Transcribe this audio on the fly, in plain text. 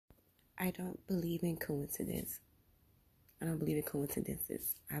I don't believe in coincidence. I don't believe in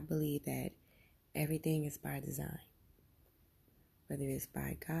coincidences. I believe that everything is by design, whether it's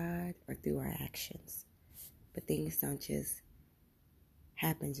by God or through our actions. But things don't just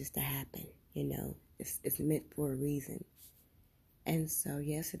happen just to happen, It's meant for a reason. And so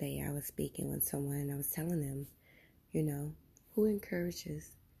yesterday I was speaking with someone and I was telling them, who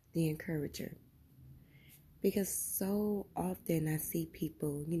encourages the encourager? Because so often I see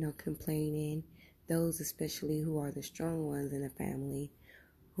people, complaining, those especially who are the strong ones in the family,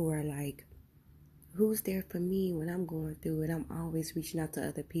 who are like, who's there for me when I'm going through it? I'm always reaching out to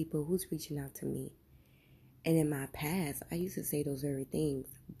other people. Who's reaching out to me? And in my past, I used to say those very things.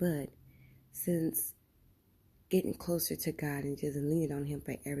 But since getting closer to God and just leaning on Him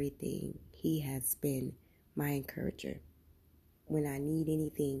for everything, He has been my encourager. When I need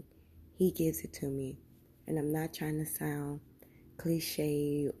anything, He gives it to me. And I'm not trying to sound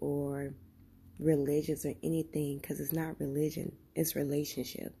cliche or religious or anything, because it's not religion, it's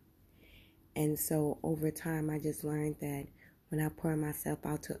relationship. And so over time, I just learned that when I pour myself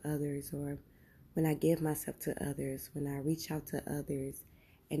out to others, or when I give myself to others, when I reach out to others,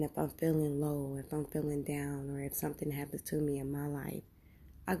 and if I'm feeling low, if I'm feeling down, or if something happens to me in my life,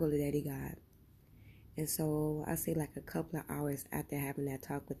 I go to Daddy God. And so I say like a couple of hours after having that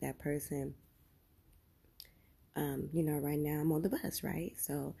talk with that person, right now I'm on the bus, right?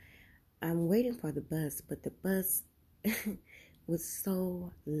 So I'm waiting for the bus, but the bus was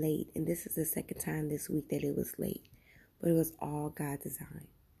so late. And this is the second time this week that it was late. But it was all God design.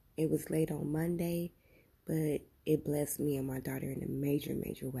 It was late on Monday, but it blessed me and my daughter in a major,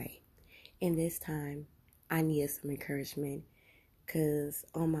 major way. And this time, I needed some encouragement because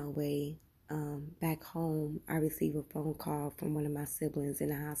on my way back home, I received a phone call from one of my siblings in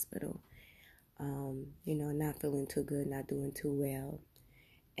the hospital. Not feeling too good, not doing too well.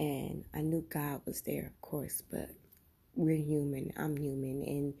 And I knew God was there, of course, but we're human. I'm human.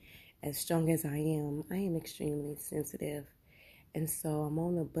 And as strong as I am extremely sensitive. And so I'm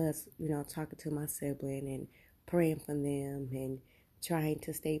on the bus, talking to my sibling and praying for them and trying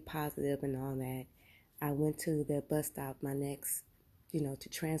to stay positive and all that. I went to the bus stop, my next, to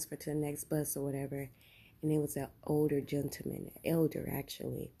transfer to the next bus or whatever. And it was an older gentleman, elder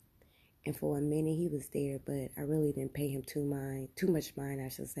actually. And for a minute he was there, but I really didn't pay him too much mind, I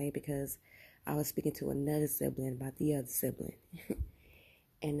should say, because I was speaking to another sibling about the other sibling.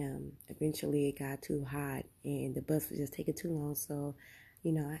 And eventually it got too hot and the bus was just taking too long. So,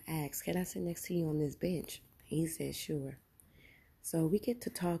 I asked, can I sit next to you on this bench? He said, sure. So we get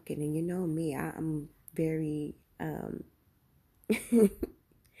to talking, and you know me, I'm very, I'm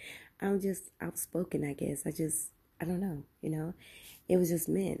just outspoken, I guess. I don't know, It was just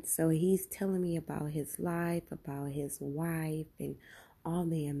meant. So he's telling me about his life, about his wife, and all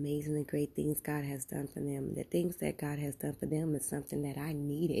the amazing and great things God has done for them. The things that God has done for them is something that I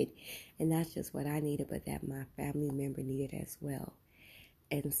needed. And not just what I needed, but that my family member needed as well.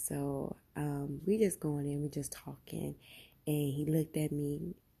 And so we just going in, we just talking. And he looked at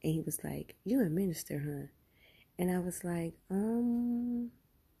me and he was like, "You a minister, huh?" And I was like, I don't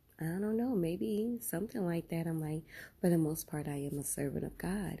know, maybe something like that. I'm like, for the most part, I am a servant of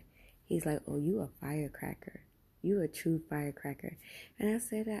God. He's like, oh, you a firecracker. You a true firecracker. And I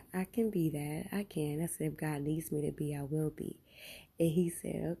said, I can be that. I can. I said, if God needs me to be, I will be. And he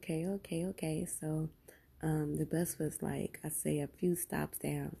said, okay. So the bus was like, I say, a few stops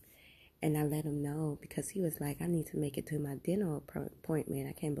down. And I let him know because he was like, I need to make it to my dinner appointment.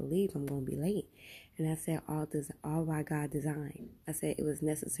 I can't believe I'm going to be late. And I said, all by God design. I said, it was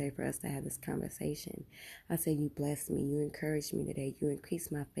necessary for us to have this conversation. I said, you blessed me. You encouraged me today. You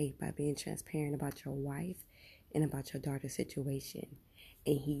increased my faith by being transparent about your wife and about your daughter's situation.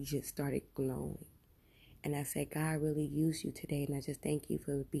 And he just started glowing. And I said, God really used you today. And I just thank you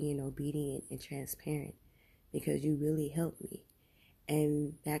for being obedient and transparent because you really helped me.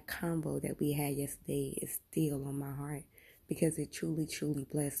 And that combo that we had yesterday is still on my heart because it truly, truly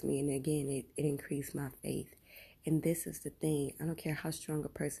blessed me. And again, it increased my faith. And this is the thing. I don't care how strong a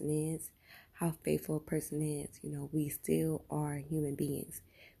person is, how faithful a person is. We still are human beings.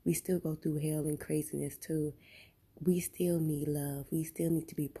 We still go through hell and craziness too. We still need love. We still need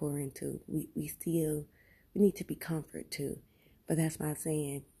to be poured into. We need to be comfort too. But that's why I'm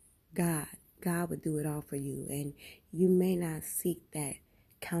saying God would do it all for you. And you may not seek that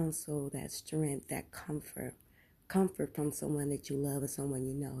counsel, that strength, that comfort from someone that you love or someone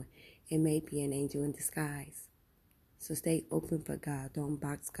you know. It may be an angel in disguise. So stay open for God. Don't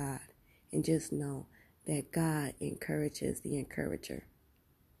box God. And just know that God encourages the encourager.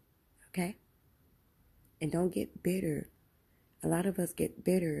 Okay? And don't get bitter. A lot of us get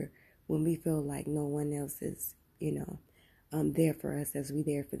bitter when we feel like no one else is, there for us as we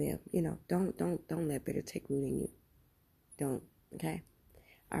there for them. Don't let bitter take root in you. Don't. Okay.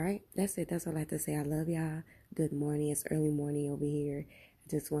 All right. That's it. That's all I have to say. I love y'all. Good morning. It's early morning over here. I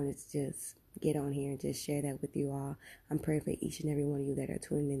just wanted to just get on here and just share that with you all. I'm praying for each and every one of you that are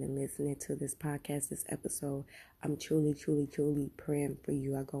tuning in and listening to this podcast, this episode. I'm truly, truly, truly praying for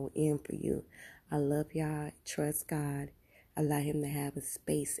you. I go in for you. I love y'all. Trust God. Allow him to have a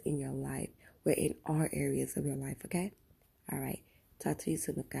space in your life. We're in all areas of your life, okay? All right. Talk to you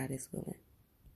soon if God is willing.